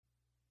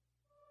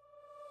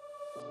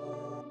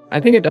I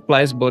think it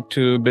applies both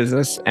to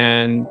business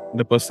and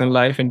the personal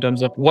life in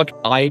terms of what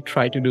I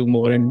try to do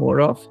more and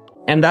more of.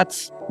 And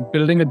that's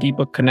building a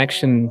deeper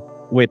connection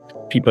with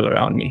people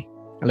around me.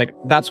 Like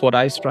that's what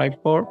I strive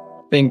for.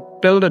 I think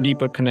build a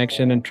deeper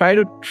connection and try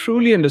to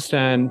truly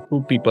understand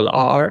who people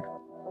are,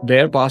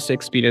 their past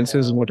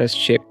experiences, what has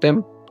shaped them,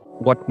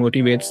 what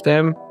motivates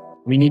them.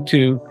 We need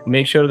to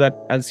make sure that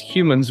as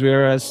humans,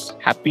 we're as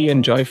happy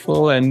and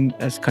joyful and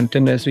as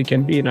content as we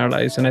can be in our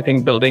lives. And I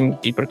think building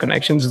deeper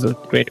connections is a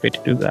great way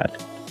to do that.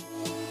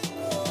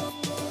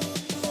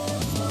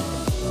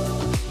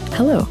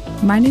 Hello,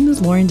 my name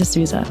is Lauren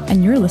D'Souza,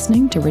 and you're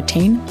listening to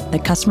Retain, the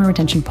Customer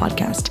Retention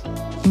Podcast.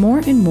 More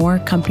and more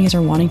companies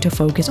are wanting to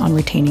focus on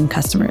retaining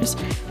customers,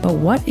 but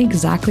what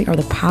exactly are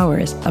the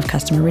powers of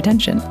customer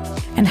retention?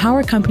 And how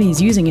are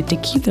companies using it to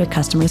keep their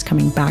customers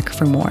coming back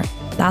for more?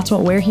 That's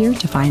what we're here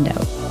to find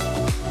out.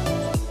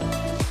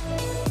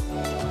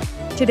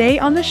 Today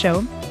on the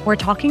show, we're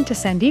talking to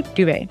Sandeep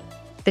Dubey,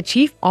 the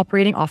Chief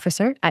Operating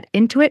Officer at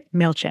Intuit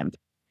Mailchimp.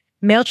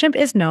 Mailchimp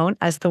is known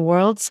as the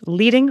world's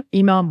leading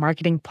email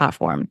marketing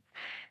platform.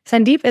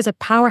 Sandeep is a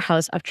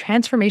powerhouse of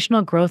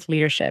transformational growth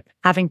leadership,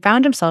 having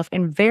found himself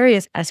in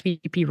various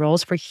SVP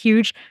roles for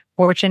huge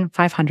Fortune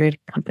 500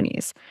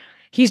 companies.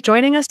 He's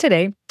joining us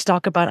today to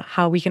talk about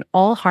how we can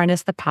all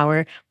harness the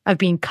power of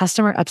being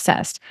customer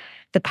obsessed,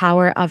 the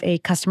power of a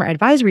customer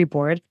advisory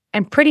board,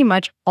 and pretty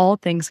much all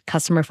things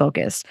customer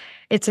focused.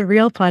 It's a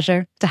real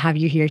pleasure to have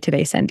you here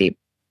today, Sandeep.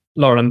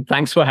 Lauren,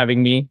 thanks for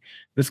having me.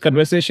 This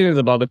conversation is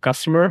about the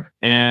customer.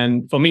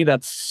 And for me,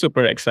 that's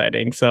super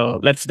exciting. So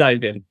let's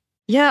dive in.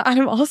 Yeah,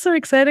 I'm also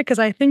excited because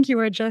I think you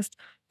are just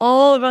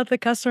all about the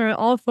customer,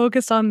 all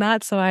focused on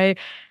that. So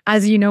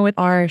as you know, with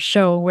our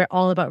show, we're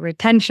all about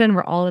retention.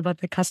 We're all about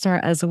the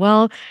customer as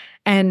well.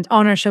 And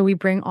on our show, we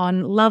bring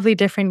on lovely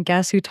different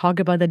guests who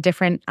talk about the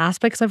different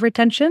aspects of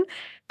retention.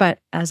 But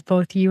as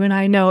both you and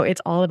I know,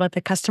 it's all about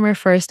the customer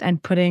first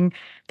and putting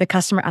the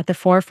customer at the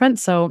forefront.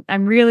 So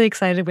I'm really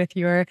excited with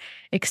your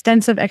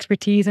extensive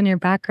expertise and your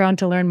background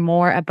to learn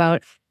more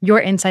about your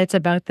insights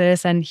about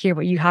this and hear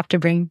what you have to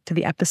bring to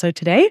the episode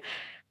today.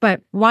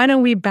 But why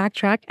don't we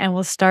backtrack and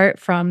we'll start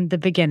from the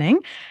beginning.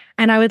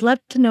 And I would love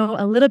to know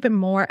a little bit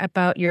more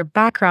about your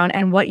background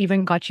and what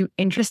even got you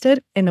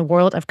interested in the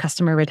world of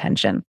customer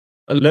retention.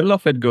 A little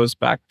of it goes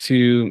back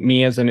to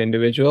me as an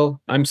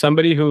individual. I'm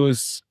somebody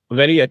who's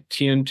very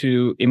attuned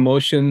to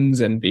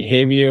emotions and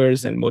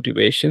behaviors and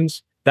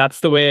motivations. That's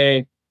the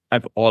way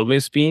I've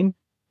always been.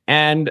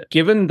 And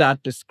given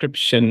that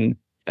description,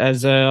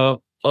 as a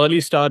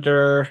early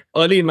starter,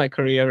 early in my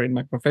career, in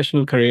my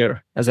professional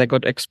career, as I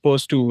got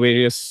exposed to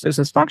various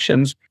business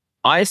functions,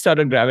 I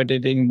started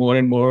gravitating more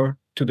and more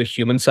to the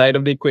human side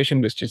of the equation,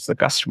 which is the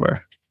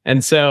customer.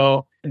 And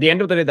so at the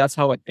end of the day, that's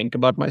how I think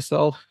about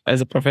myself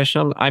as a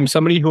professional. I'm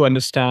somebody who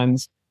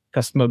understands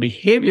customer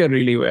behavior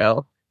really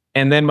well.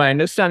 And then by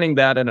understanding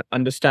that and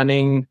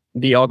understanding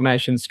the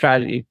organization's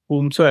strategy,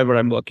 whomsoever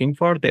I'm working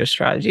for, their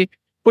strategy,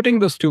 putting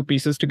those two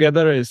pieces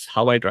together is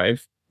how I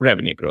drive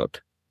revenue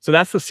growth. So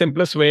that's the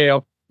simplest way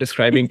of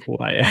describing who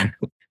I am.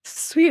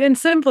 Sweet and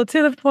simple,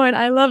 to the point.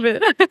 I love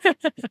it.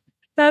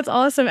 That's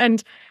awesome.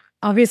 And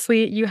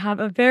obviously, you have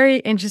a very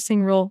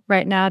interesting role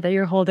right now that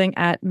you're holding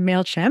at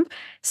Mailchimp.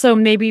 So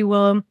maybe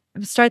we'll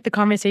start the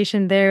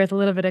conversation there with a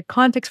little bit of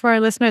context for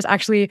our listeners.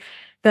 Actually,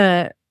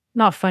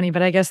 not funny,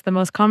 but I guess the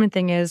most common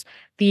thing is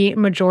the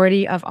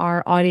majority of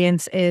our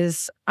audience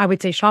is, I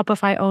would say,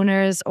 Shopify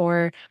owners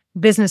or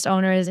business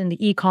owners in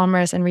the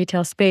e-commerce and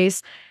retail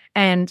space.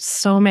 And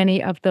so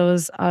many of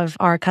those of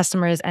our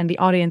customers and the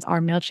audience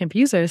are Mailchimp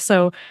users.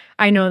 So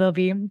I know they'll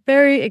be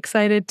very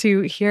excited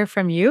to hear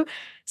from you.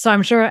 So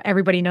I'm sure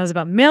everybody knows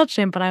about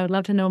Mailchimp, but I would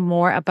love to know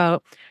more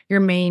about your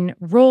main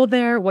role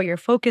there, what your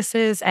focus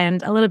is,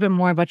 and a little bit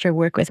more about your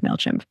work with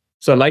Mailchimp.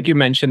 So like you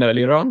mentioned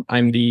earlier on,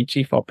 I'm the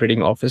Chief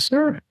Operating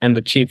Officer and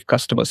the Chief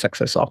Customer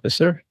Success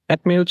Officer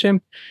at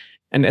Mailchimp.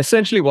 And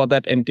essentially what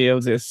that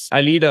entails is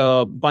I lead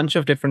a bunch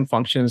of different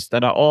functions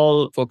that are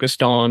all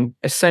focused on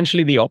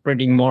essentially the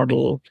operating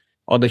model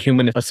or the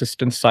human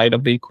assistance side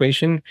of the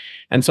equation.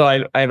 And so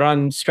I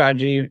run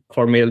strategy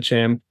for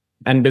Mailchimp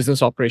and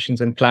business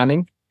operations and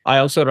planning. I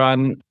also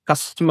run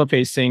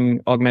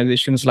customer-facing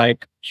organizations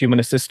like human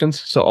assistance,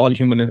 so all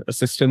human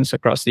assistants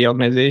across the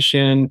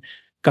organization,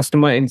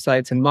 customer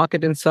insights and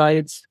market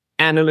insights,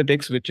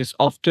 analytics, which is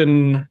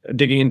often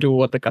digging into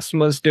what the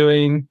customer is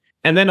doing,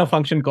 and then a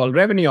function called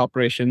revenue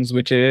operations,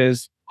 which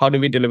is how do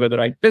we deliver the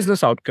right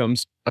business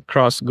outcomes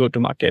across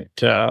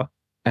go-to-market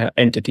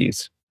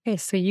entities. Okay,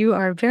 so you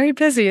are very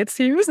busy, it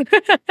seems.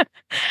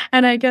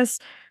 And I guess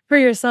for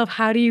yourself,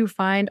 how do you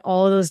find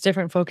all of those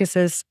different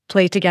focuses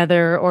play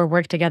together or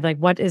work together? Like,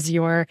 what is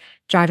your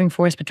driving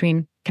force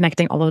between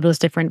connecting all of those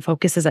different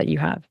focuses that you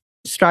have?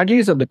 Strategy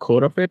is at the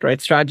core of it, right?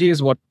 Strategy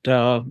is what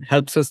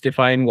helps us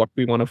define what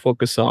we want to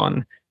focus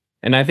on.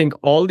 And I think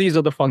all these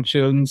other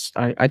functions,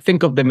 I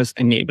think of them as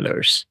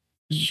enablers.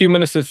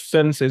 Human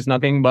assistance is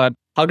nothing but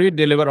how do we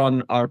deliver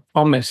on our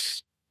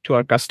promise to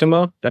our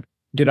customer that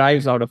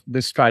derives out of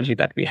this strategy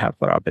that we have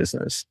for our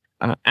business.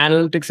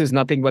 Analytics is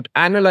nothing but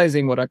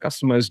analyzing what our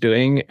customer is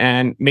doing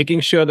and making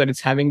sure that it's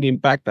having the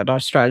impact that our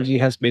strategy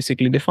has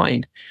basically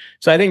defined.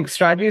 So I think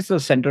strategy is the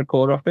center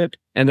core of it.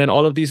 And then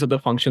all of these other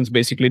functions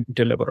basically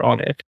deliver on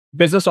it.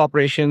 Business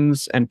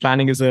operations and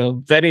planning is a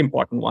very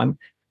important one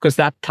because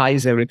that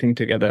ties everything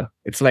together.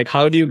 It's like,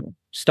 how do you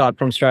start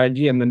from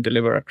strategy and then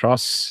deliver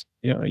across,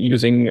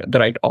 using the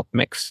right op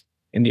mix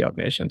in the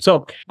organization?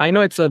 So I know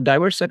it's a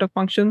diverse set of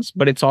functions,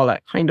 but it's all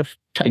like kind of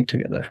tied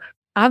together.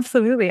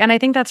 Absolutely. And I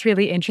think that's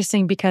really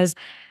interesting because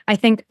I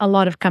think a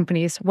lot of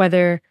companies,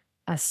 whether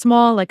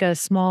like a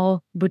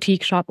small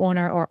boutique shop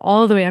owner, or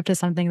all the way up to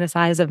something the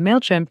size of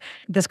Mailchimp,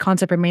 this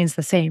concept remains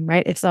the same,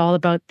 right? It's all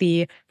about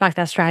the fact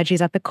that strategy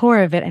is at the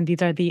core of it. And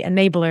these are the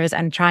enablers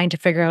and trying to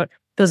figure out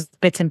those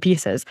bits and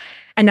pieces.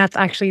 And that's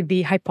actually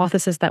the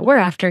hypothesis that we're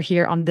after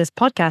here on this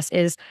podcast,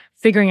 is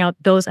figuring out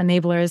those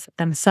enablers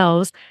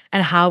themselves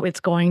and how it's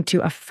going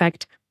to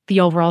affect the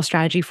overall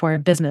strategy for a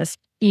business,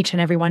 each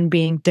and every one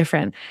being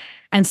different.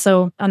 And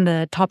so on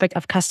the topic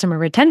of customer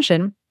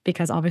retention,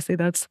 because obviously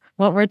that's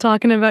what we're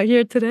talking about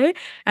here today,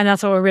 and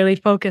that's what we're really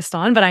focused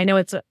on, but I know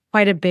it's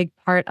quite a big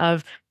part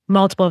of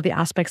multiple of the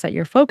aspects that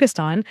you're focused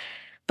on.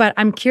 But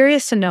I'm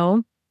curious to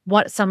know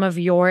what some of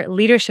your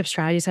leadership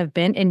strategies have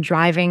been in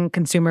driving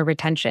consumer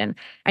retention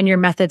and your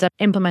methods of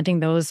implementing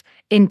those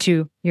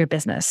into your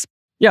business.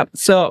 Yeah.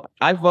 So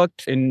I've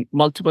worked in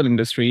multiple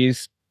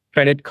industries: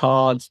 credit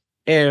cards,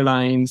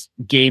 airlines,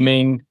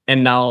 gaming,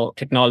 and now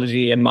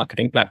technology and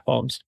marketing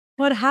platforms.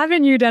 What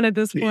haven't you done at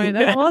this point?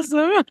 That's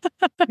awesome.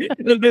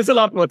 There's a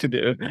lot more to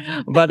do,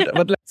 but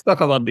let's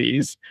talk about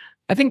these.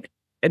 I think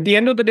at the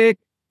end of the day,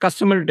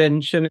 customer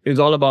retention is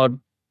all about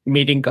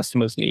meeting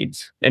customers'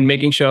 needs and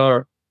making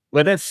sure,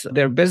 whether it's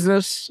their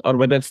business or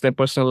whether it's their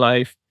personal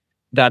life,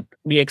 that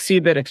we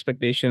exceed their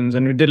expectations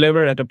and we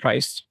deliver at a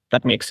price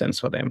that makes sense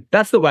for them.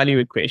 That's the value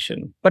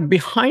equation. But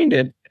behind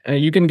it,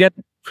 you can get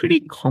pretty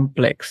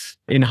complex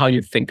in how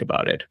you think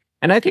about it.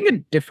 And I think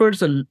it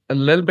differs a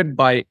little bit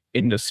by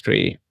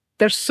industry.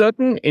 There's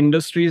certain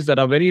industries that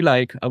are very,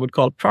 like, I would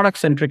call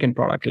product-centric and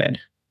product-led.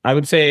 I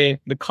would say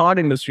the card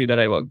industry that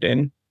I worked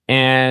in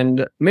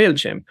and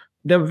Mailchimp,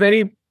 they're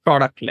very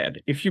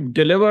product-led. If you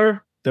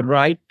deliver the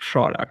right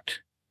product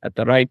at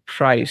the right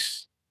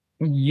price,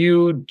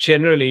 you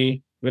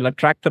generally will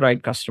attract the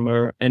right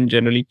customer and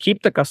generally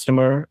keep the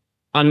customer,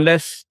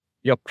 unless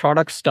your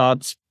product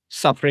starts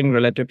suffering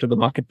relative to the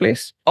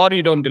marketplace or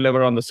you don't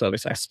deliver on the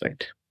service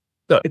aspect.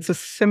 So it's a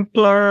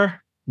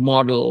simpler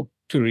model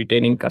to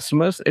retaining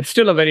customers. It's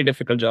still a very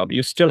difficult job.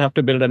 You still have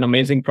to build an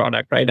amazing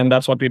product, right? And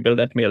that's what we build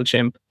at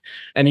Mailchimp.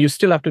 And you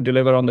still have to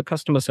deliver on the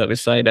customer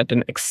service side at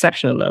an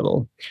exceptional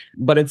level.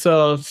 But it's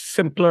a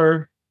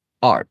simpler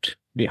art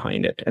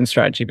behind it and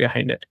strategy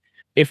behind it.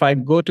 If I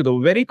go to the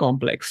very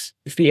complex,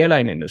 it's the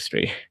airline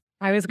industry.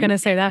 I was going to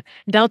say that.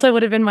 Delta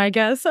would have been my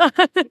guess.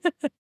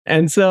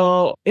 And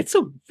so it's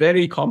a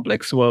very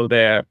complex world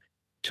there.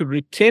 To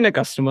retain a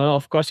customer,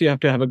 of course, you have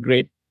to have a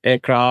great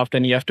aircraft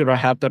and you have to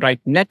have the right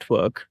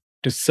network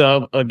to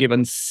serve a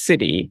given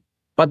city.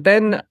 But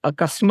then a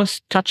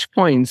customer's touch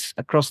points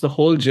across the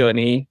whole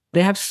journey,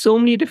 they have so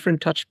many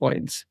different touch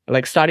points,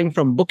 like starting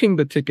from booking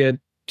the ticket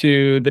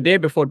to the day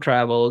before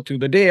travel, to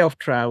the day of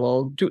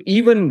travel, to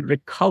even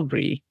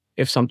recovery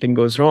if something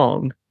goes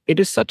wrong. It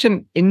is such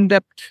an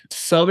in-depth,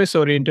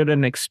 service-oriented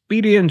and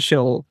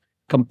experiential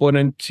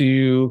component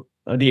to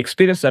the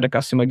experience that a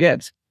customer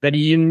gets, that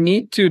you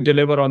need to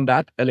deliver on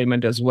that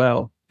element as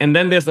well. And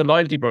then there's the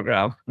loyalty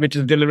program, which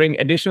is delivering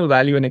additional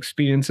value and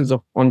experiences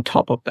on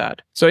top of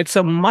that. So it's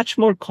a much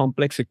more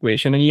complex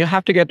equation, and you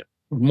have to get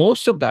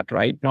most of that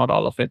right, not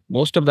all of it,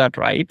 most of that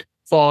right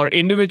for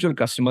individual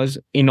customers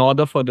in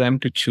order for them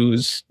to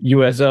choose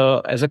you as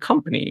a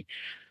company.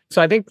 So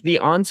I think the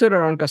answer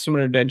around customer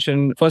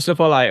retention, first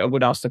of all, I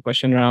would ask the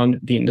question around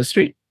the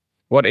industry.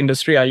 What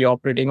industry are you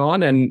operating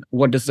on, and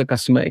what does the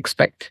customer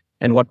expect,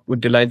 and what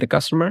would delight the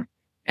customer?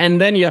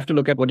 And then you have to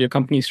look at what your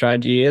company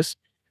strategy is,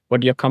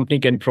 what your company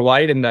can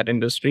provide in that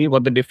industry,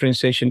 what the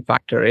differentiation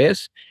factor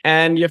is,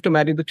 and you have to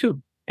marry the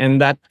two.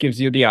 And that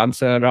gives you the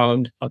answer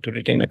around how to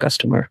retain a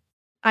customer.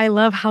 I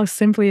love how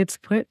simply it's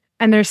put.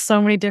 And there's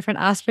so many different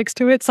aspects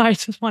to it. So I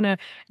just want to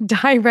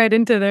dive right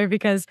into there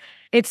because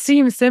it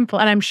seems simple.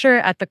 And I'm sure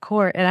at the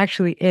core, it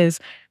actually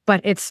is.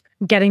 But it's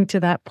getting to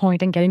that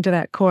point and getting to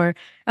that core.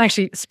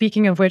 Actually,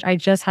 speaking of which, I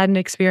just had an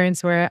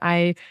experience where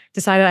I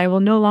decided I will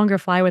no longer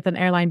fly with an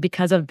airline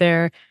because of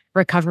their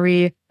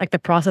recovery, like the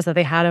process that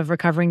they had of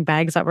recovering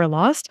bags that were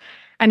lost.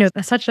 And it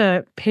was such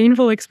a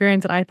painful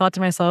experience that I thought to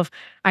myself,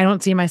 I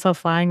don't see myself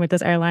flying with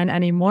this airline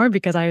anymore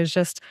because I was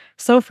just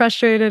so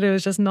frustrated. It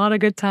was just not a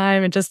good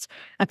time. It just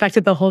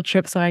affected the whole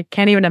trip. So I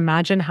can't even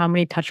imagine how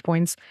many touch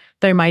points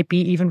there might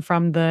be, even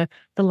from the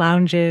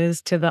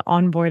lounges to the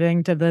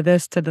onboarding to the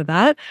this to the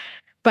that.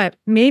 But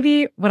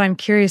maybe what I'm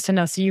curious to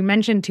know, so you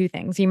mentioned two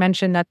things. You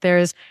mentioned that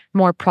there's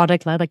more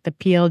product-led, like the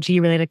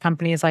PLG-related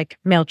companies like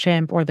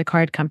Mailchimp or the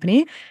card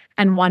company,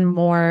 and one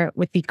more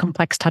with the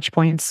complex touch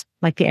points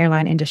like the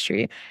airline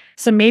industry.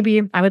 So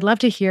maybe I would love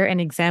to hear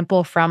an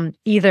example from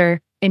either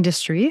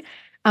industry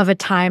of a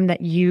time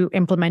that you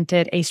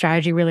implemented a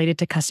strategy related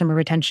to customer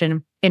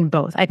retention in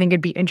both. I think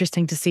it'd be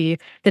interesting to see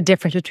the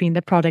difference between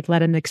the product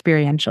led and the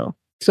experiential.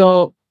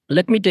 So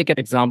let me take an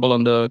example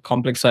on the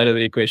complex side of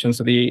the equation,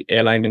 so the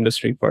airline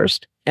industry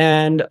first.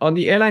 And on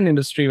the airline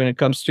industry, when it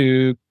comes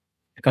to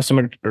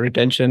customer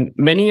retention,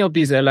 many of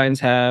these airlines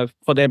have,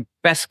 for their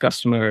best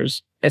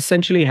customers,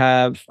 essentially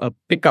have a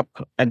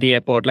pickup at the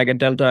airport. Like at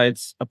Delta,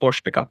 it's a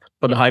Porsche pickup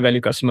for the high value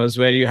customers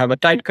where you have a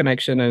tight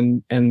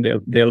connection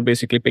and they'll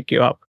basically pick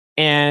you up.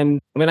 And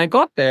when I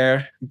got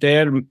there,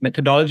 their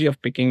methodology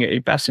of picking a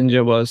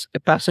passenger was a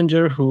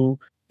passenger who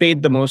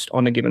paid the most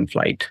on a given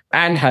flight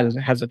and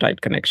has a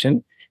tight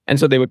connection. And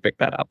so they would pick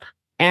that up.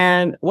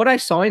 And what I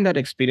saw in that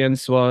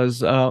experience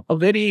was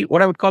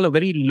what I would call a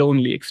very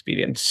lonely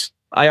experience.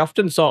 I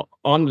often saw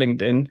on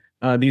LinkedIn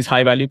these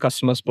high value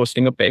customers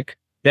posting a pic,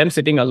 them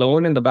sitting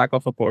alone in the back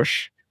of a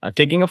Porsche,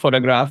 taking a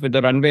photograph with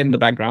the runway in the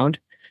background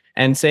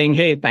and saying,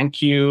 "Hey,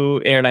 thank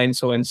you, airline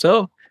so and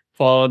so,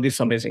 for this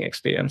amazing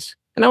experience."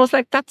 And I was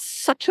like, that's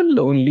such a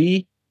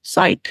lonely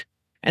sight.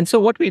 And so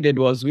what we did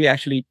was we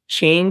actually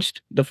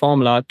changed the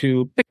formula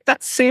to pick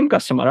that same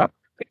customer up,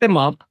 pick them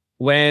up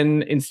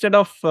when instead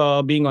of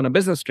being on a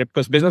business trip,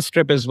 because business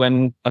trip is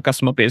when a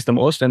customer pays the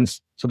most. And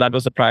so that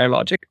was the prior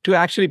logic, to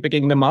actually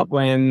picking them up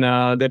when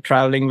they're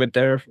traveling with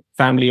their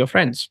family or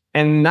friends.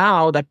 And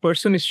now that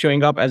person is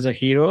showing up as a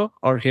hero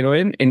or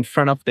heroine in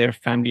front of their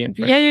family and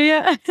friends.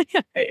 Yeah.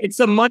 It's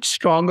a much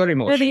stronger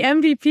emotion. They're the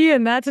MVP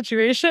in that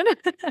situation.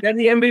 They're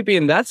the MVP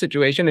in that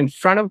situation in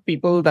front of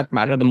people that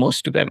matter the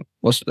most to them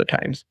most of the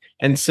times.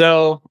 And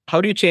so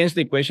how do you change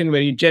the equation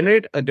where you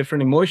generate a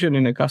different emotion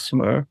in a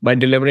customer by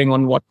delivering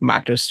on what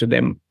matters to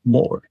them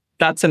more?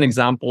 That's an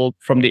example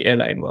from the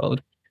airline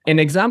world. An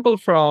example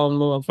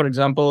from, for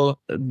example,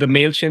 the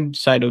Mailchimp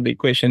side of the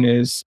equation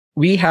is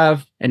we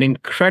have an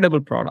incredible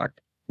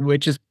product,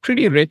 which is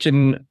pretty rich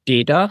in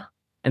data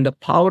and the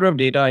power of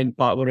data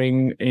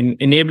in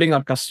enabling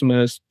our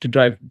customers to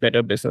drive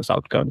better business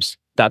outcomes.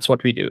 That's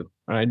what we do,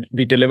 right?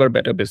 We deliver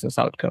better business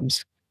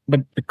outcomes.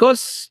 But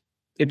because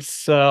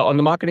it's on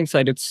the marketing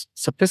side, it's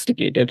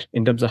sophisticated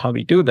in terms of how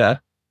we do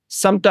that.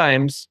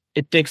 Sometimes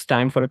it takes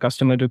time for a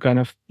customer to kind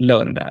of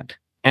learn that.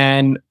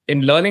 And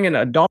in learning and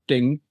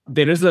adopting,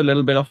 there is a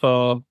little bit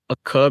of a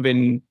curve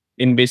in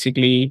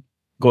basically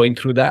going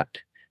through that,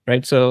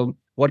 right? So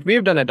what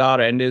we've done at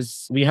our end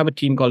is we have a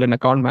team called an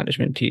account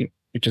management team,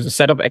 which is a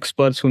set of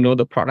experts who know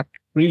the product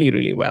really,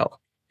 really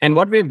well. And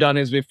what we've done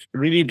is we've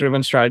really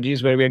driven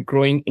strategies where we're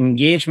growing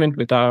engagement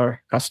with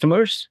our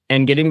customers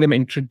and getting them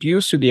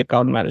introduced to the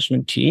account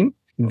management team.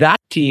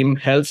 That team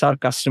helps our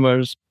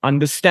customers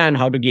understand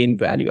how to gain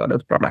value out of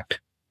the product.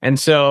 And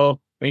so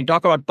when you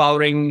talk about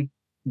powering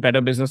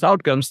better business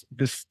outcomes,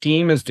 this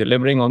team is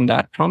delivering on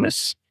that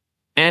promise.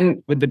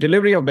 And with the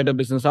delivery of better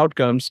business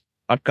outcomes,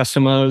 our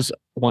customers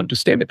want to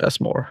stay with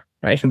us more,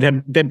 right?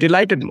 They're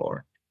delighted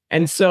more.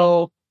 And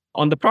so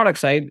on the product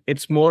side,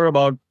 it's more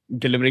about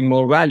delivering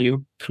more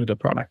value through the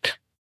product.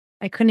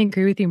 I couldn't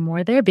agree with you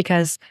more there,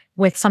 because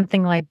with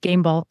something like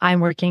Gameball,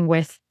 I'm working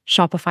with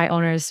Shopify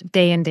owners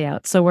day in, day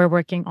out. So we're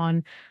working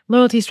on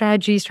loyalty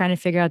strategies, trying to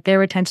figure out their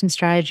retention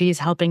strategies,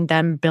 helping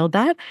them build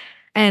that.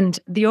 And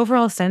the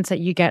overall sense that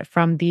you get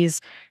from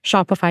these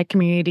Shopify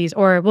communities,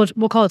 or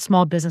we'll call it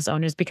small business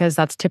owners, because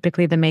that's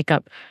typically the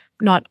makeup,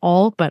 not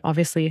all, but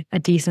obviously a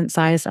decent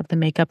size of the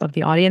makeup of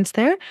the audience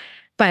there.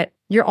 But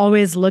you're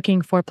always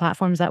looking for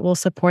platforms that will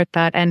support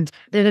that. And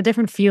there's a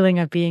different feeling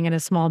of being in a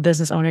small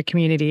business owner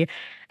community.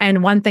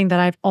 And one thing that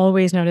I've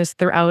always noticed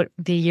throughout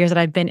the years that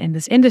I've been in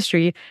this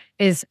industry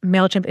is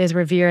Mailchimp is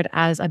revered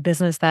as a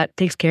business that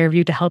takes care of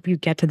you to help you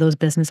get to those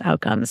business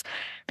outcomes.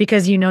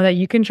 Because you know that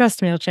you can trust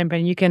Mailchimp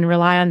and you can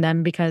rely on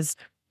them, because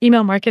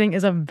email marketing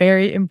is a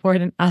very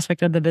important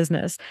aspect of the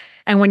business.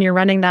 And when you're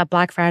running that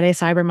Black Friday,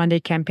 Cyber Monday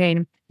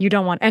campaign, you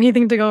don't want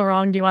anything to go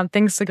wrong. You want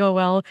things to go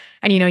well.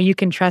 And you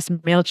can trust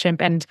Mailchimp,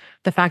 and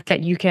the fact that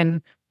you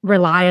can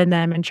rely on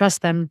them and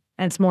trust them,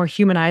 and it's more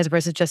humanized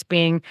versus just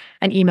being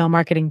an email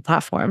marketing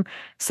platform.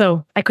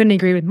 So I couldn't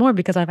agree with more,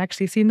 because I've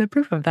actually seen the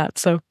proof of that.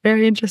 So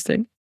very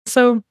interesting.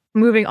 So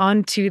moving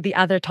on to the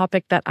other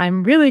topic that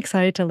I'm really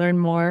excited to learn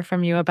more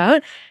from you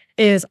about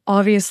is,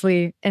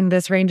 obviously, in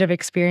this range of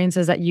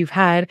experiences that you've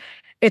had,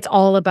 it's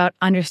all about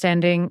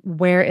understanding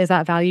where is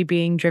that value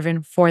being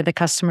driven for the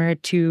customer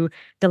to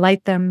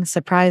delight them,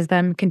 surprise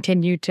them,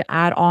 continue to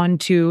add on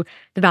to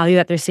the value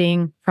that they're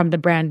seeing from the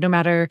brand, no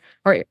matter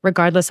or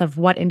regardless of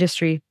what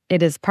industry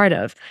it is part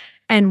of.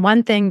 And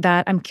one thing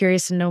that I'm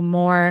curious to know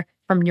more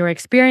from your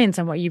experience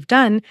and what you've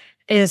done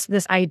is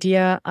this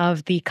idea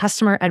of the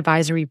customer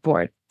advisory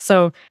board.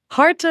 So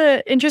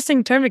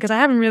interesting term, because I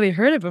haven't really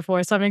heard it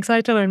before. So I'm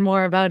excited to learn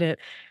more about it.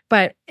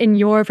 But in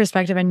your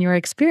perspective and your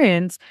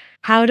experience,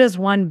 how does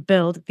one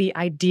build the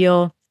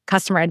ideal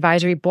customer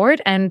advisory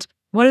board, and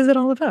what is it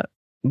all about?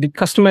 The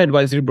customer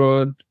advisory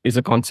board is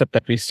a concept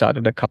that we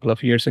started a couple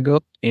of years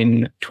ago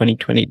in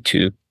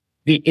 2022.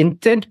 The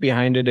intent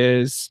behind it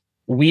is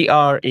we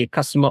are a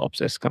customer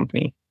obsessed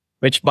company,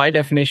 which by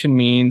definition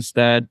means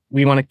that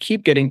we want to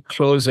keep getting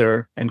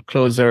closer and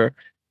closer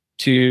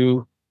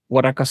to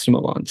what our customer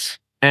wants.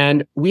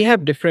 And we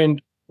have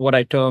different, what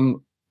I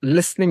term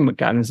listening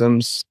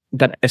mechanisms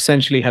that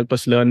essentially help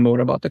us learn more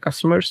about the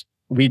customers.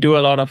 We do a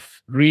lot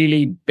of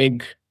really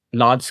big,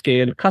 large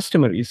scale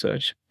customer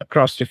research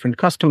across different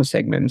customer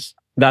segments.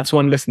 That's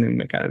one listening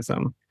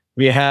mechanism.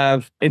 We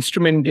have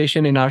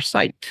instrumentation in our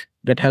site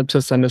that helps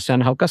us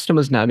understand how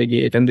customers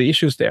navigate and the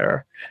issues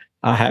they're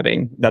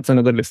having. That's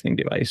another listening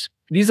device.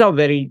 These are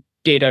very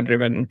data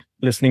driven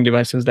listening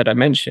devices that I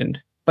mentioned,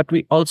 but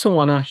we also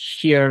want to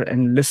hear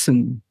and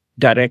listen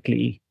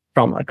directly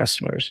from our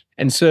customers.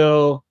 And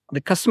so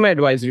the customer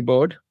advisory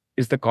board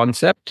is the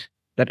concept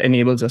that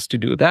enables us to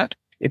do that.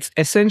 It's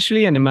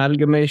essentially an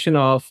amalgamation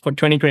of, for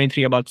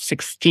 2023, about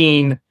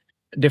 16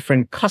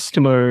 different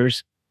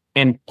customers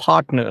and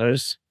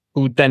partners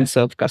who then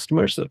serve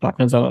customers. The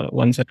partners are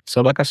ones that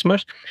serve our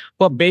customers.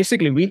 Well,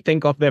 basically, we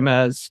think of them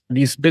as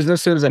these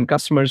businesses and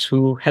customers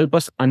who help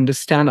us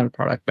understand our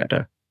product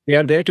better. They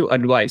are there to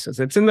advise us.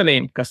 It's in the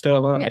name,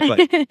 customer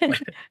advice.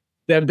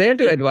 They're there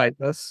to advise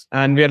us,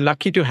 and we are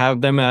lucky to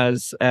have them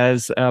as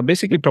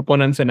basically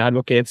proponents and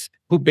advocates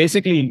who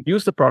basically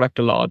use the product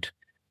a lot,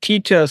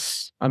 teach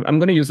us. I'm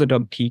going to use the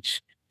term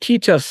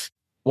teach us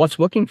what's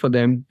working for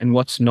them and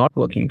what's not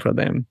working for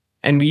them,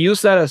 and we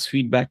use that as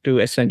feedback to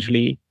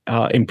essentially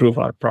improve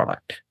our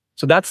product.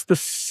 So that's the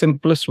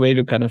simplest way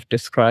to kind of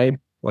describe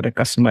what a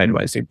customer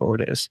advisory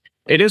board is.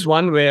 It is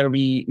one where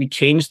we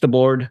change the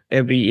board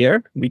every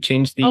year. We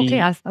change the... Okay,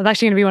 that's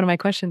actually going to be one of my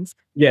questions.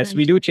 Yes,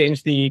 we do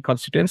change the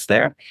constituents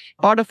there.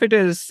 Part of it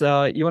is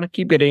you want to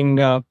keep getting,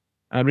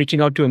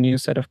 reaching out to a new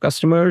set of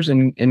customers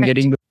and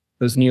getting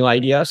those new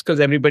ideas, because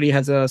everybody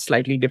has a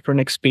slightly different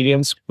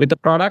experience with the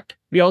product.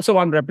 We also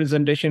want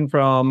representation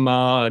from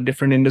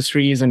different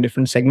industries and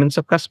different segments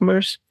of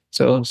customers.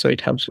 So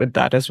it helps with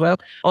that as well.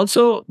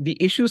 Also, the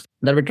issues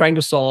that we're trying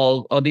to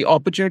solve or the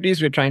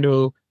opportunities we're trying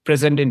to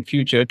present in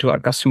future to our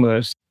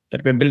customers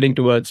that we're building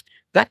towards,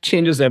 that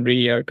changes every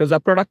year because our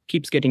product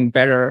keeps getting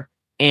better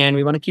and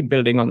we want to keep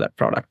building on that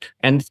product.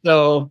 And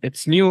so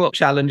it's new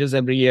challenges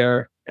every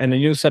year and a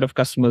new set of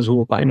customers who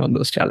will find on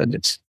those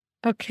challenges.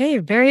 Okay,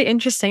 very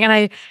interesting.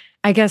 And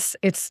I guess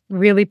it's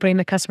really putting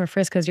the customer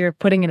first because you're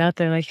putting it out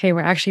there like, hey,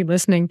 we're actually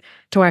listening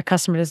to our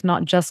customers,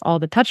 not just all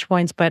the touch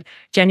points, but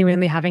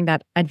genuinely having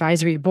that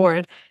advisory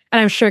board.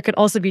 And I'm sure it could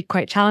also be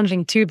quite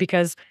challenging too,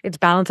 because it's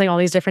balancing all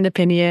these different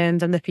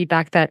opinions and the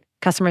feedback that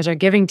customers are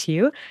giving to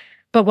you.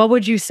 But what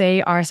would you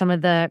say are some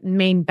of the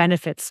main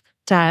benefits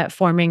to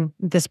forming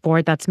this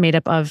board that's made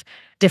up of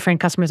different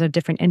customers of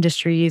different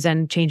industries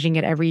and changing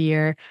it every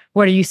year?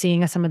 What are you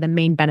seeing as some of the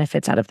main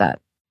benefits out of that?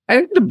 I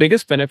think the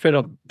biggest benefit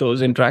of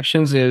those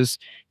interactions is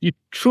you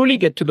truly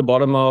get to the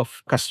bottom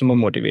of customer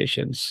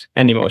motivations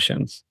and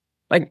emotions.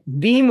 Like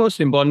the most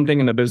important thing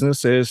in a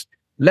business is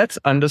let's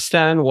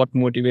understand what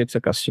motivates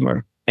a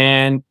customer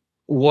and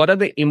what are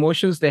the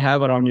emotions they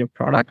have around your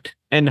product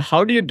and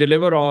how do you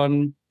deliver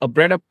on a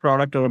better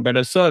product or a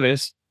better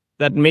service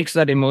that makes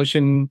that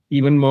emotion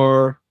even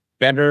more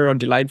better or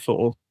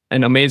delightful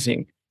and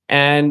amazing.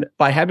 And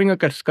by having a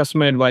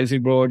customer advisory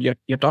board,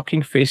 you're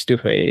talking face to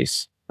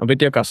face with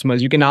your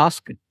customers. You can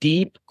ask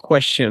deep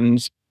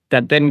questions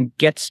that then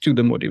gets to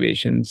the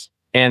motivations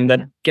and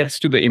that gets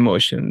to the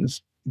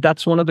emotions.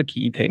 That's one of the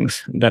key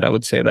things that I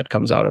would say that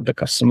comes out of the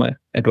customer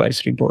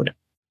advisory board.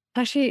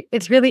 Actually,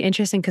 it's really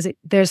interesting because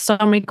there's so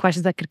many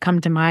questions that could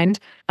come to mind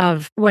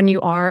of when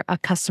you are a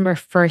customer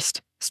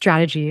first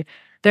strategy.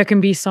 There can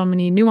be so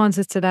many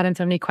nuances to that and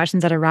so many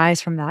questions that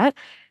arise from that.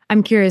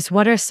 I'm curious,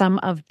 what are some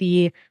of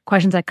the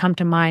questions that come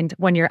to mind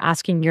when you're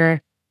asking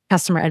your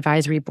customer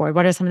advisory board?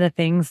 What are some of the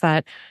things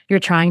that you're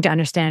trying to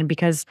understand?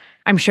 Because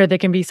I'm sure there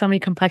can be so many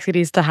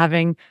complexities to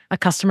having a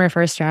customer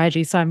first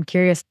strategy. So I'm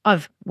curious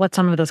of what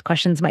some of those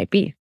questions might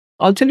be.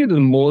 I'll tell you the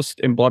most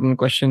important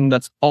question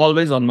that's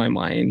always on my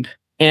mind.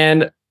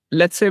 And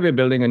let's say we're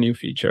building a new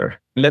feature.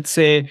 Let's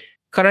say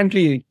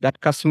currently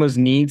that customer's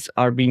needs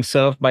are being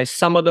served by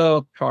some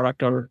other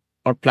product or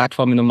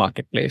platform in the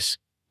marketplace.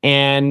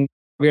 And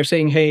we're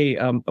saying, hey,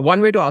 one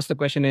way to ask the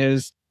question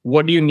is,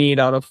 what do you need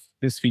out of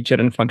this feature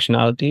and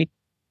functionality?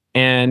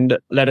 And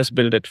let us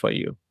build it for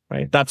you,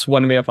 right? That's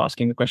one way of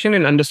asking the question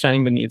and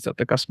understanding the needs of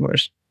the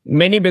customers.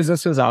 Many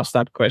businesses ask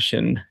that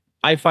question.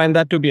 I find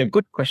that to be a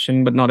good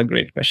question, but not a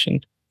great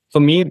question. For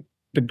me,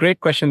 the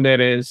great question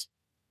there is,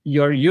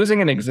 you're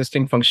using an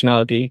existing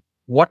functionality.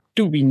 What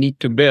do we need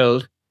to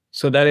build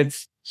so that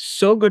it's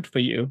so good for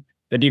you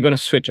that you're going to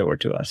switch over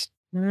to us?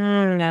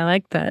 I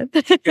like that.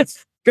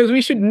 Because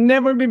we should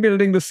never be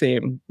building the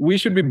same. We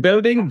should be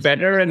building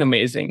better and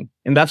amazing.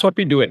 And that's what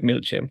we do at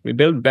Mailchimp. We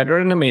build better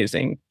and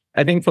amazing.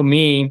 I think for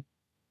me,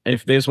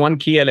 if there's one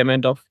key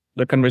element of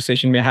the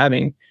conversation we're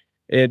having,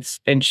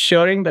 it's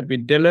ensuring that we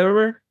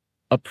deliver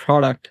a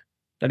product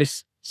that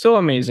is so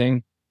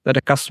amazing that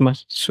a customer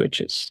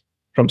switches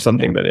from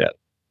something that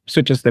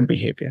switches their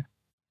behavior.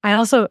 I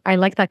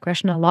like that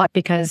question a lot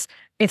because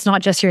it's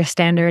not just your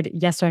standard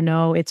yes or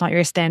no. It's not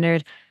your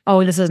standard,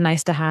 oh, this is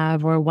nice to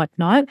have or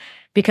whatnot.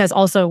 Because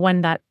also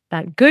when that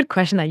good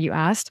question that you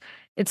asked,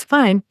 It's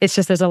fine. It's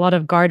just there's a lot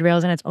of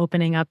guardrails and it's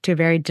opening up to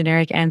very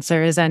generic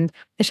answers. And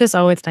it's just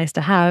always nice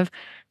to have.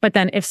 But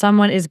then if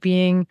someone is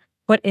being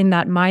put in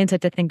that mindset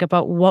to think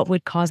about what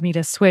would cause me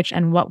to switch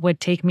and what would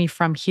take me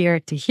from here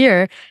to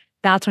here,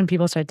 that's when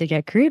people start to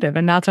get creative.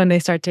 And that's when they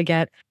start to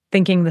get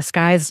thinking the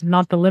sky's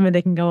not the limit.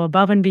 They can go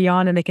above and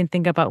beyond and they can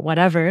think about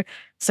whatever.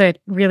 So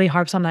it really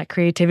harps on that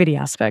creativity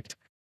aspect.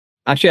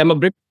 Actually, I'm a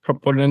big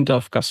proponent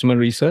of customer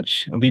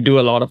research. We do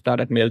a lot of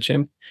that at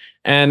Mailchimp.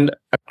 And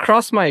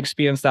across my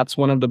experience, that's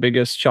one of the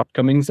biggest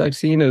shortcomings I've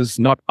seen is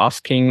not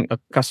asking a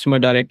customer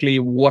directly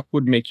what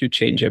would make you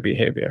change your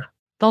behavior.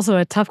 It's also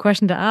a tough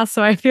question to ask.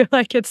 So I feel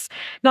like it's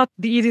not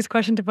the easiest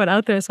question to put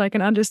out there. So I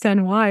can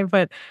understand why,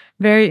 but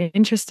very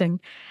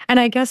interesting. And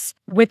I guess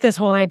with this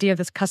whole idea of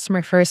this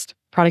customer first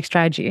product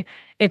strategy,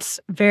 it's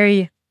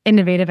very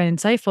innovative and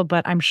insightful,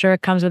 but I'm sure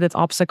it comes with its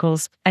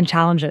obstacles and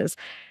challenges.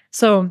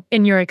 So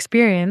in your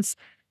experience,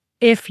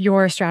 if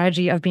your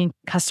strategy of being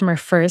customer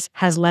first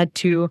has led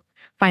to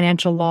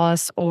financial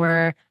loss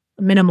or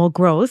minimal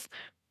growth,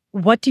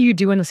 what do you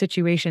do in those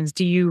situations?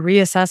 Do you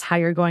reassess how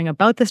you're going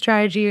about the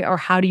strategy or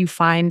how do you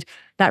find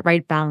that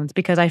right balance?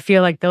 Because I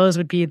feel like those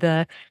would be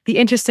the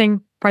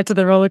interesting parts of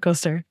the roller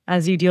coaster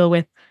as you deal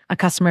with a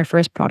customer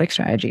first product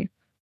strategy.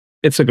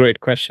 It's a great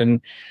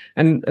question.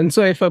 And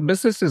so if a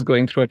business is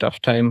going through a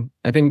tough time,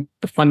 I think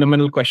the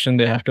fundamental question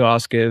they have to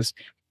ask is,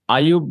 are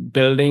you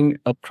building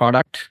a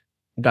product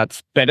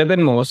that's better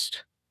than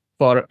most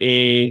for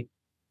a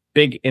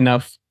big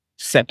enough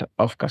set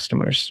of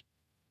customers?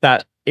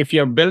 That if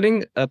you're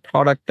building a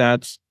product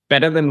that's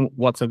better than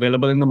what's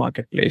available in the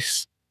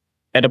marketplace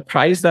at a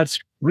price that's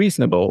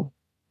reasonable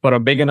for a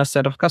big enough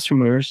set of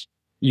customers,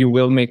 you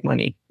will make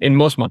money. In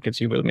most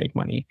markets, you will make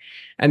money.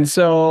 And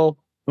so,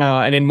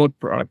 and in most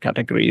product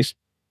categories.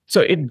 So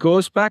it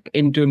goes back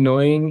into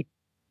knowing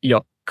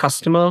your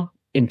customer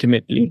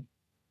intimately.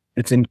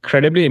 It's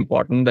incredibly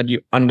important that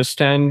you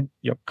understand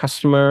your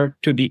customer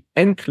to the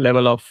nth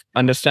level of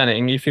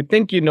understanding. If you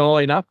think you know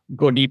enough,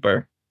 go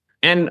deeper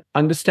and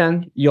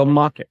understand your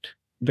market,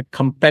 the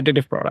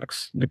competitive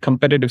products, the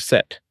competitive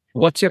set.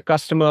 What's your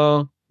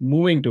customer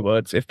moving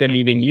towards if they're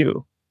leaving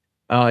you?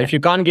 If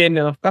you can't gain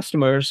enough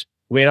customers,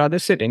 where are they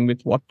sitting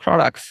with what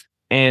products?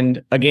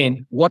 And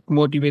again, what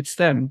motivates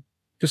them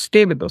to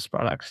stay with those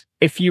products?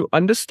 If you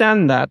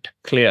understand that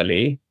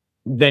clearly,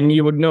 then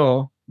you would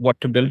know what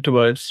to build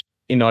towards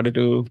in order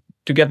to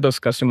get those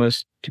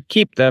customers, to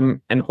keep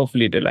them and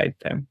hopefully delight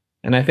them.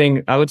 And I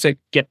think I would say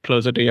get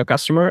closer to your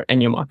customer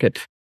and your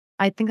market.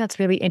 I think that's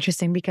really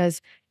interesting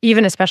because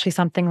even especially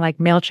something like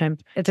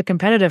Mailchimp, it's a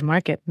competitive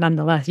market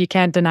nonetheless. You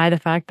can't deny the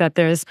fact that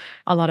there's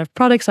a lot of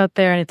products out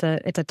there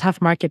and it's a tough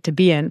market to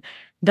be in.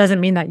 Doesn't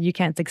mean that you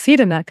can't succeed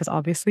in that because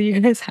obviously you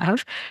guys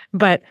have.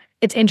 But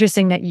it's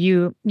interesting that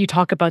you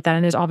talk about that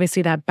and there's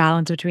obviously that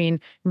balance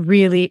between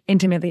really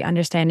intimately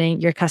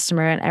understanding your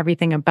customer and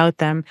everything about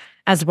them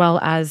as well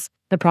as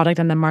the product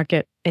and the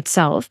market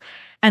itself.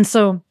 And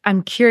so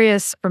I'm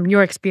curious from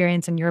your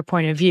experience and your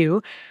point of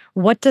view,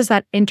 what does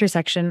that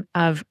intersection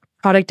of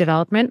product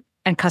development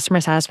and customer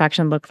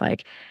satisfaction look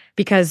like?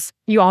 Because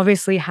you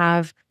obviously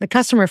have the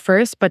customer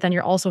first, but then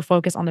you're also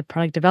focused on the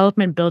product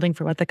development, building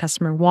for what the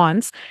customer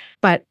wants.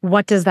 But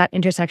what does that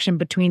intersection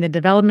between the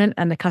development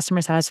and the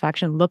customer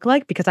satisfaction look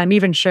like? Because I'm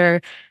even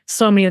sure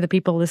so many of the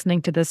people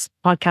listening to this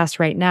podcast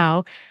right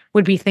now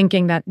would be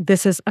thinking that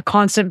this is a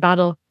constant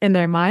battle in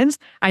their minds.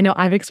 I know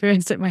I've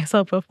experienced it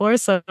myself before,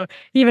 so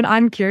even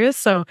I'm curious.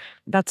 So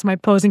that's my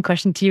posing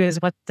question to you is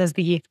what does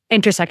the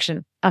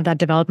intersection of that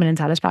development and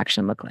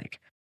satisfaction look like?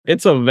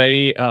 It's a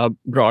very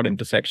broad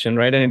intersection,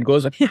 right? And it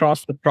goes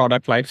across the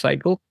product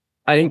lifecycle.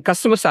 I think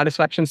customer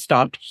satisfaction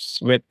starts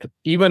with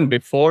even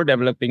before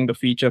developing the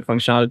feature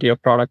functionality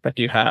of product that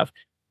you have,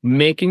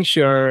 making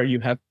sure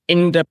you have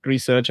in-depth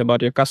research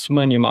about your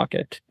customer and your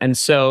market. And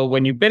so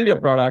when you build your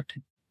product,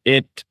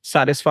 it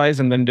satisfies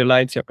and then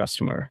delights your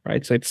customer,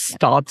 right? So it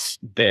starts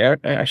there.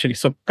 Actually,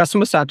 so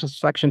customer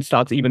satisfaction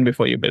starts even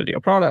before you build your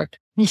product.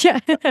 Yeah,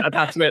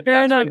 That's where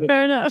fair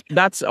enough.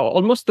 That's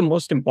almost the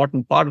most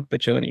important part of the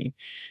journey.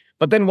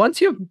 But then once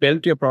you've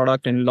built your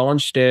product and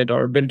launched it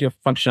or built your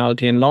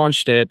functionality and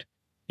launched it,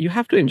 you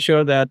have to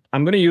ensure that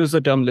I'm going to use the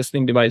term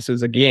listening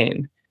devices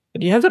again,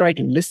 that you have the right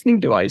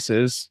listening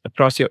devices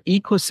across your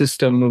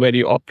ecosystem where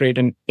you operate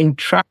and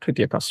interact with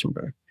your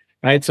customer,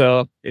 right?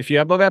 So if you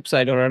have a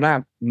website or an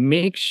app,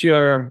 make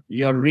sure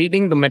you're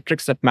reading the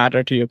metrics that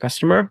matter to your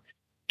customer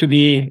to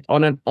be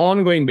on an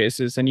ongoing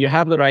basis, and you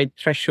have the right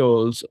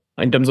thresholds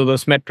in terms of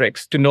those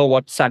metrics to know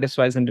what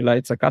satisfies and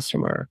delights a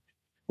customer.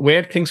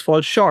 Where things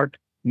fall short,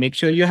 make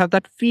sure you have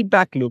that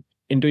feedback loop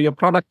into your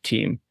product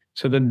team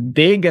so that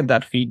they get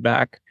that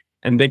feedback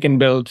and they can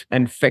build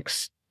and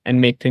fix and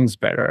make things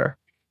better.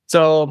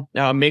 So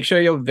make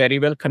sure you're very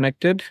well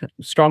connected,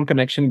 strong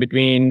connection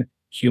between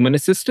human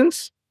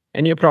assistance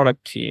and your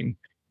product team.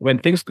 When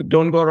things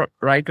don't go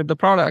right with the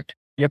product,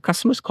 your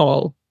customers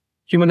call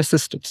human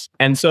assistants.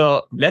 And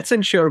so let's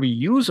ensure we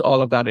use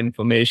all of that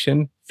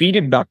information, feed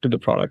it back to the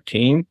product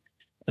team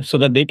so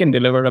that they can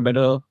deliver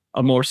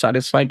a more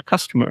satisfied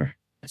customer.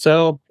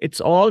 So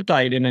it's all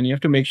tied in, and you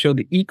have to make sure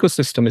the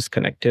ecosystem is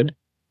connected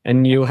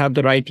and you have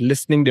the right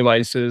listening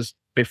devices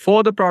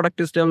before the product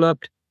is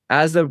developed,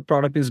 as the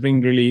product is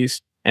being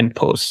released, and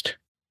post.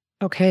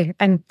 Okay.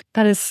 And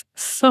that is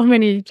so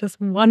many just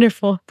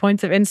wonderful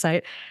points of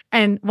insight.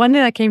 And one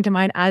thing that came to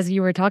mind as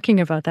you were talking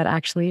about that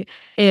actually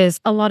is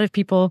a lot of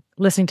people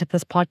listening to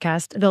this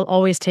podcast, they'll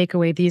always take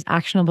away these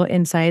actionable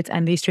insights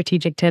and these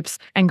strategic tips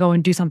and go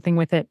and do something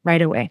with it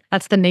right away.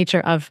 That's the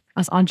nature of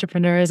us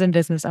entrepreneurs and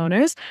business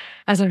owners,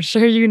 as I'm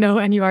sure you know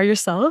and you are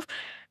yourself.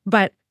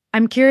 But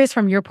I'm curious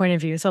from your point of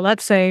view. So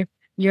let's say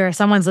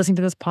someone's listening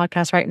to this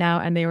podcast right now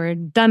and they were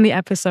done the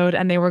episode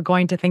and they were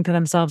going to think to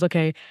themselves,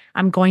 okay,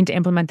 I'm going to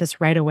implement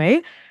this right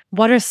away.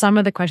 What are some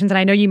of the questions? And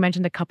I know you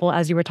mentioned a couple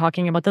as you were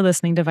talking about the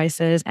listening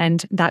devices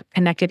and that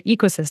connected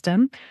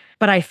ecosystem,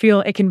 but I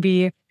feel it can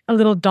be a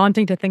little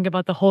daunting to think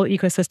about the whole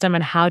ecosystem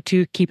and how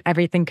to keep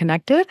everything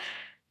connected.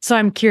 So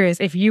I'm curious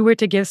if you were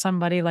to give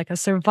somebody like a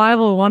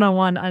survival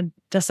 101 on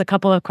just a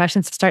couple of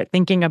questions to start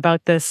thinking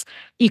about this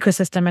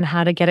ecosystem and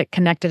how to get it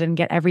connected and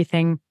get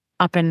everything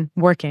up and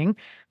working,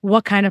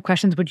 what kind of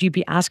questions would you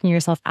be asking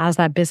yourself as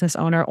that business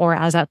owner or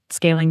as that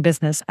scaling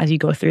business as you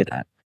go through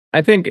that?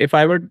 I think if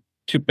I were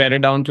to pare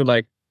it down to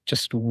like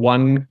just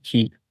one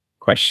key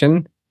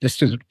question, just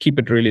to keep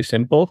it really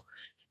simple,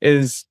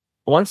 is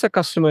once a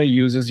customer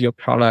uses your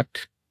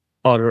product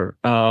or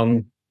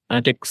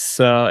takes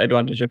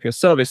advantage of your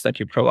service that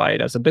you provide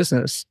as a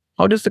business,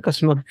 how does the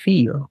customer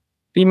feel?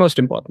 The most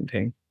important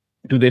thing.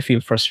 Do they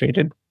feel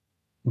frustrated?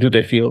 Do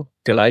they feel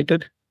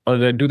delighted?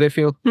 Or do they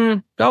feel,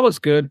 that was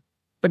good,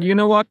 but you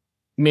know what?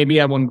 Maybe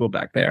I won't go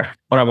back there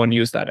or I won't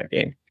use that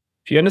again.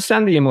 If you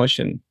understand the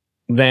emotion,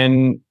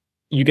 then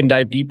you can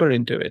dive deeper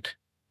into it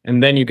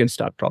and then you can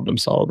start problem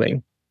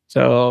solving.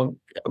 So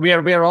we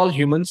are all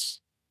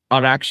humans.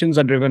 Our actions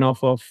are driven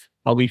off of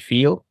how we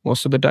feel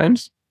most of the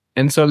times.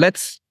 And so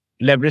let's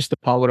leverage the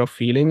power of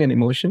feeling and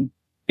emotion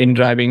in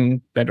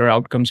driving better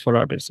outcomes for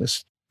our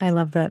business. I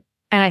love that.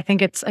 And I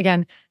think it's,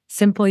 again,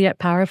 simple yet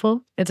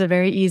powerful. It's a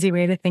very easy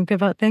way to think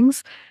about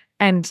things.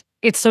 And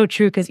it's so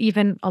true because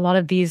even a lot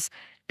of these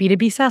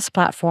B2B SaaS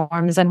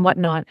platforms and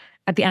whatnot,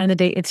 at the end of the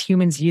day, it's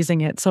humans using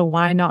it. So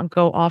why not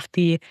go off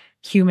the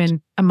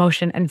human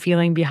emotion and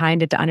feeling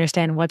behind it to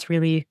understand what's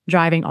really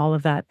driving all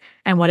of that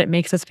and what it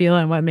makes us feel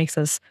and what it makes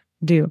us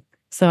do.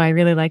 So I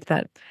really like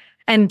that.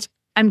 And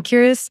I'm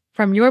curious,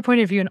 from your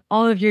point of view and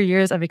all of your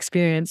years of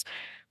experience,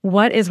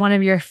 what is one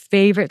of your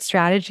favorite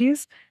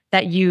strategies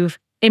that you've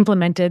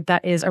implemented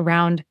that is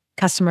around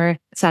customer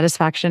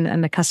satisfaction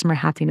and the customer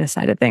happiness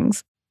side of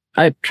things?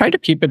 I try to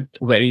keep it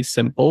very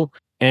simple.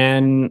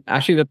 And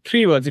actually, the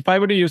 3 words, if I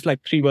were to use like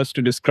 3 words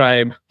to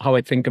describe how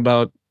I think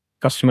about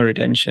customer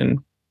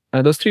retention,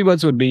 those 3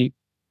 words would be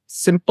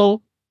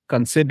simple,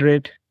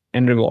 considerate,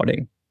 and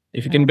rewarding.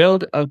 If you can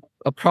build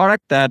a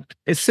product that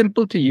is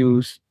simple to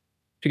use,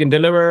 if you can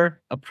deliver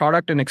a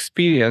product and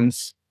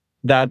experience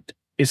that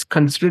is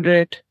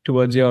considerate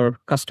towards your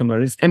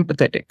customer, is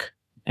empathetic,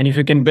 and if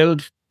you can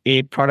build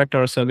a product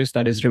or a service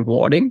that is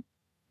rewarding,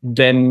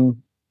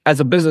 then as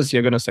a business,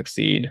 you're going to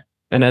succeed.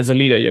 And as a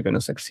leader, you're going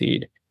to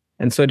succeed.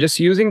 And so just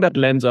using that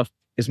lens of,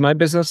 is my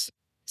business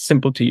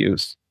simple to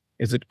use?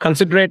 Is it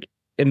considerate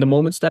in the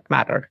moments that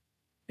matter?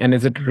 And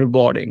is it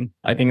rewarding?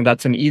 I think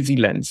that's an easy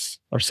lens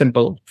or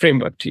simple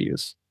framework to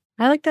use.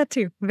 I like that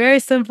too. Very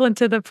simple and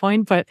to the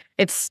point, but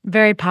it's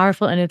very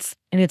powerful in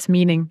its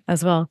meaning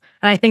as well.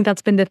 And I think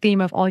that's been the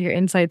theme of all your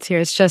insights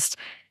here.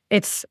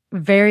 It's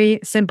very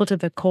simple to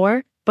the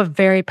core, but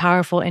very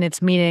powerful in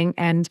its meaning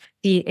and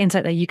the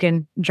insight that you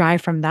can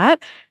drive from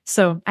that.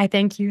 So I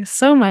thank you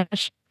so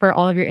much for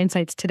all of your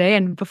insights today.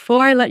 And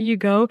before I let you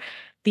go,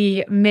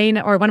 the main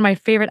or one of my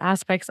favorite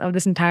aspects of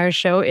this entire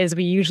show is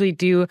we usually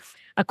do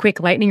a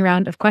quick lightning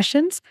round of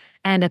questions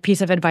and a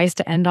piece of advice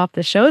to end off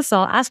the show. So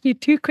I'll ask you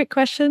 2 quick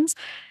questions,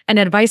 an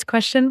advice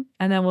question,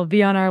 and then we'll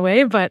be on our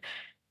way. But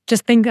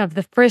just think of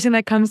the first thing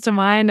that comes to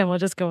mind and we'll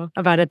just go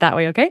about it that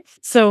way, okay?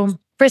 So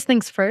first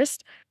things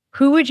first,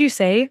 who would you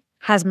say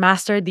has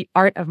mastered the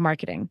art of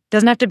marketing?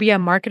 Doesn't have to be a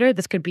marketer.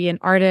 This could be an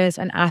artist,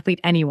 an athlete,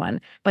 anyone,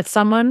 but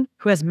someone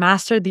who has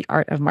mastered the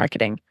art of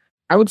marketing.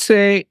 I would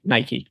say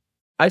Nike.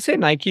 I say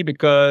Nike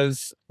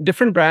because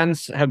different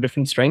brands have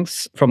different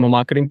strengths from a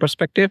marketing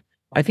perspective.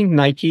 I think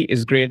Nike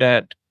is great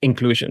at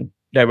inclusion,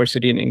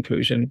 diversity and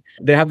inclusion.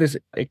 They have this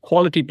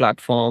equality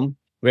platform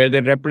where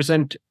they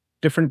represent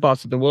different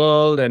parts of the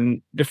world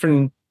and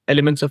different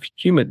elements of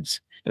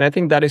humans. And I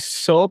think that is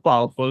so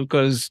powerful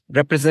because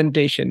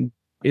representation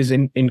is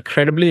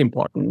incredibly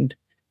important.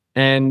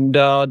 And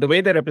the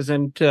way they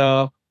represent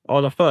all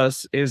of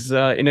us is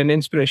in an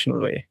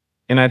inspirational way.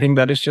 And I think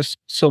that is just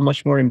so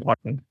much more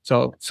important.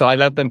 So I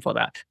love them for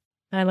that.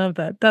 I love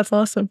that. That's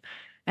awesome.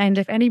 And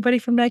if anybody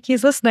from Nike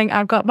is listening,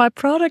 I've got my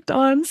product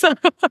on. So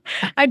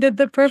I did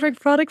the perfect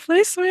product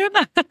placement.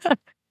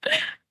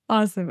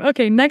 Awesome.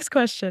 Okay, next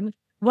question.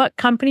 What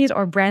companies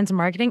or brands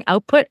marketing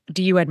output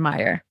do you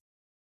admire?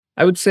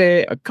 I would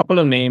say a couple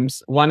of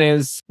names. One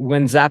is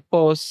when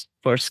Zappos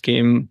first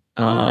came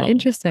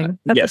Interesting.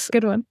 That's Yes, a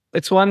good one.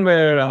 it's one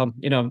where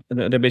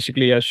they're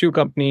basically a shoe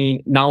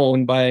company now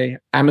owned by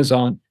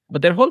Amazon,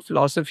 but their whole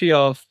philosophy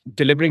of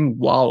delivering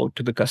wow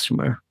to the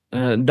customer,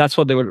 that's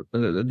what they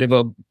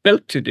were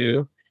built to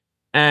do.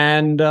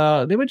 And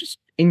they were just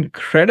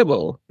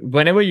incredible.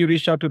 Whenever you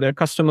reached out to their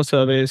customer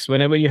service,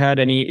 whenever you had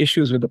any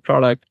issues with the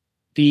product,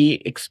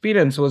 the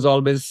experience was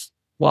always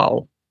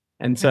wow.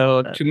 And I love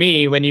so that. to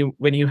me, when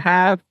you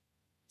have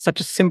such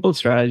a simple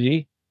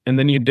strategy and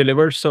then you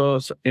deliver so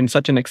in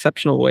such an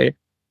exceptional way,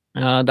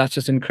 that's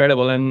just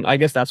incredible. And I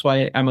guess that's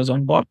why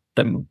Amazon bought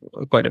them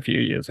quite a few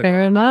years ago.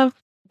 Fair enough.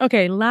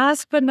 Okay,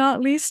 last but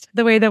not least,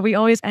 the way that we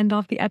always end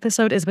off the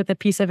episode is with a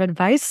piece of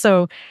advice.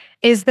 So,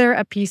 is there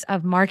a piece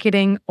of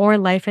marketing or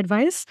life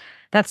advice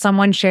that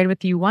someone shared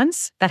with you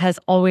once that has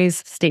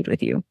always stayed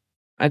with you?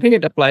 I think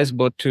it applies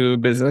both to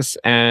business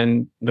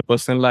and the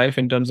personal life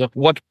in terms of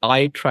what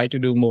I try to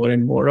do more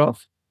and more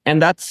of. And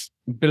that's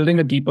building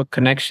a deeper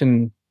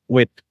connection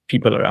with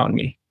people around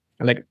me.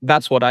 Like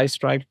that's what I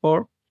strive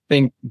for.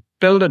 Think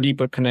build a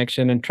deeper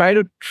connection and try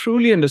to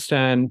truly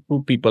understand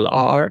who people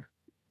are,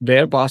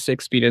 their past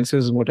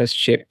experiences, what has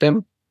shaped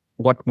them,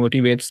 what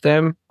motivates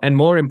them, and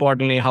more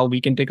importantly, how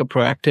we can take a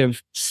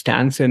proactive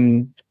stance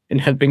in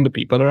helping the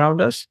people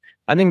around us.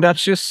 I think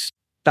that's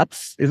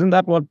isn't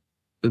that what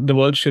the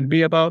world should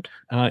be about?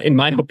 In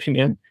my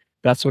opinion,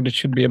 that's what it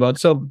should be about.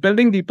 So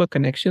building deeper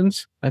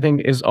connections, I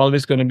think, is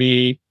always going to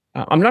be.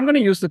 I'm not going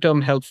to use the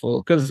term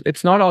helpful because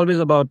it's not always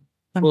about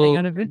Something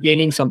out of it.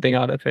 gaining something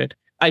out of it.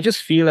 I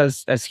just feel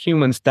as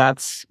humans,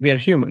 we are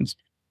humans,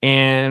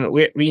 and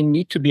we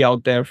need to be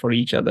out there for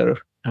each other.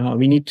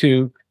 We need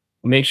to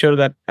make sure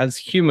that as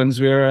humans,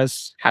 we're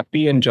as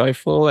happy and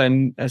joyful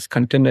and as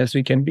content as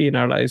we can be in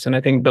our lives. And I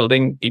think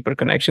building deeper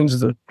connections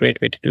is a great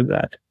way to do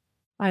that.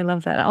 I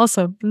love that.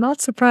 Also, not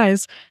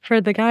surprised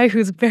for the guy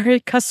who's very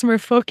customer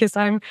focused.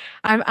 I'm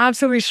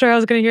absolutely sure I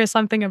was going to hear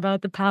something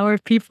about the power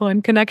of people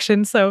and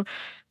connection. So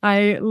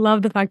I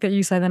love the fact that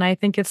you said that. And I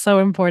think it's so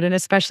important,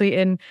 especially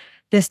in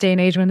this day and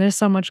age when there's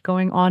so much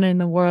going on in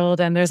the world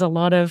and there's a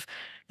lot of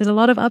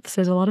ups,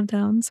 there's a lot of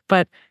downs,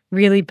 but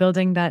really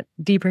building that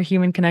deeper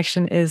human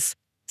connection is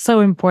so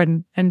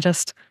important and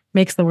just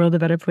makes the world a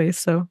better place.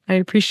 So I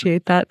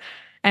appreciate that.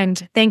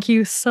 And thank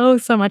you so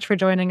much for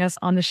joining us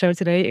on the show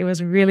today. It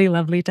was really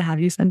lovely to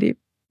have you, Sandeep.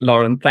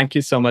 Lauren, thank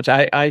you so much.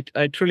 I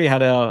truly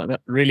had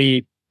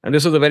and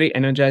this was a very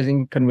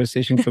energizing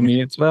conversation for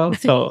me as well.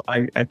 So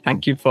I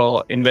thank you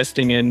for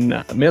investing in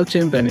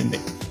Mailchimp and in me.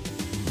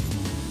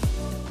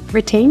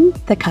 Retain,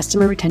 the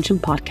Customer Retention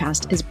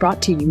Podcast, is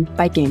brought to you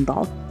by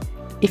Gameball.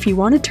 If you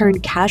want to turn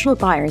casual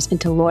buyers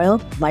into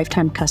loyal,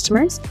 lifetime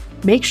customers,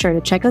 make sure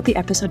to check out the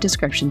episode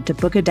description to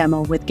book a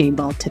demo with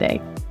Gameball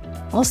today.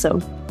 Also,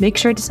 make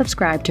sure to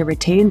subscribe to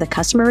Retain the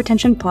Customer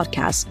Retention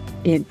Podcast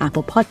in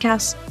Apple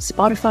Podcasts,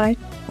 Spotify,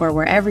 or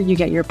wherever you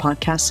get your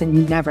podcasts so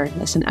you never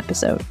miss an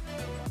episode.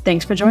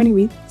 Thanks for joining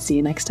me. See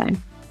you next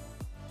time.